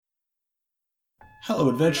Hello,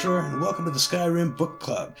 adventurer, and welcome to the Skyrim Book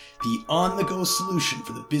Club, the on-the-go solution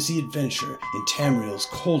for the busy adventure in Tamriel's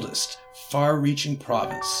coldest, far-reaching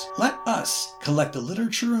province. Let us collect the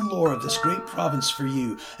literature and lore of this great province for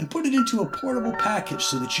you and put it into a portable package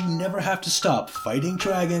so that you never have to stop fighting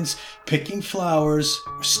dragons, picking flowers,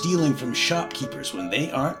 or stealing from shopkeepers when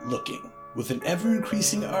they aren't looking. With an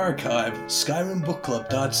ever-increasing archive,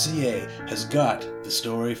 SkyrimBookClub.ca has got the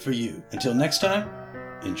story for you. Until next time,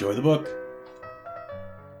 enjoy the book.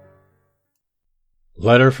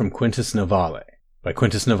 Letter from Quintus Navale by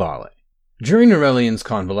Quintus Navale. During Aurelian's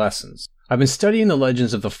convalescence, I've been studying the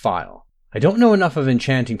legends of the File. I don't know enough of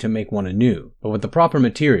enchanting to make one anew, but with the proper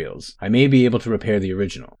materials, I may be able to repair the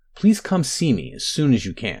original. Please come see me as soon as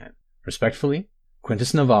you can. Respectfully,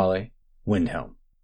 Quintus Navale, Windhelm.